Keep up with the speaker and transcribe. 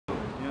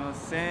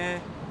what I'm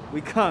saying?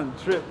 We come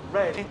drip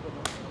ready.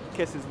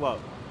 Catch this walk.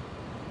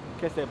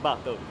 Catch that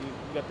bop though. You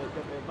got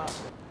that bop.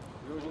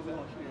 You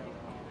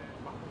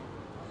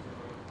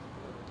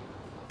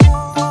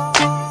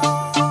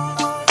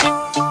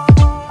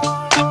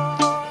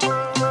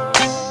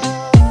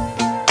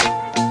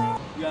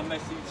gotta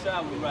make sure you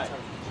travel right,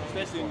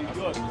 especially in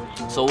New York.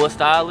 So what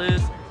style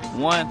is?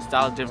 One,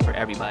 style is different for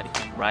everybody,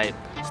 right?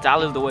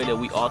 Style is the way that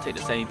we all take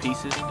the same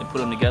pieces and put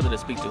them together to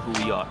speak to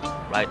who we are,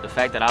 right? The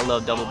fact that I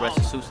love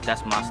double-breasted suits,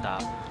 that's my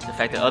style. The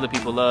fact that other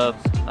people love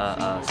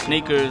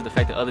sneakers, the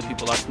fact that other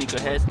people are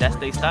sneakerheads, that's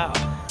their style.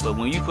 But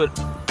when you put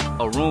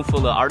a room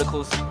full of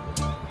articles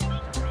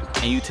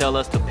and you tell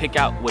us to pick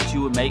out what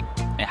you would make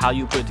and how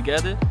you put it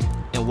together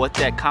and what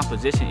that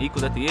composition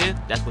equals at the end,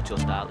 that's what your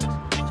style is.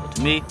 So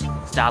to me,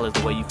 style is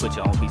the way you put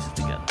your own pieces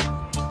together.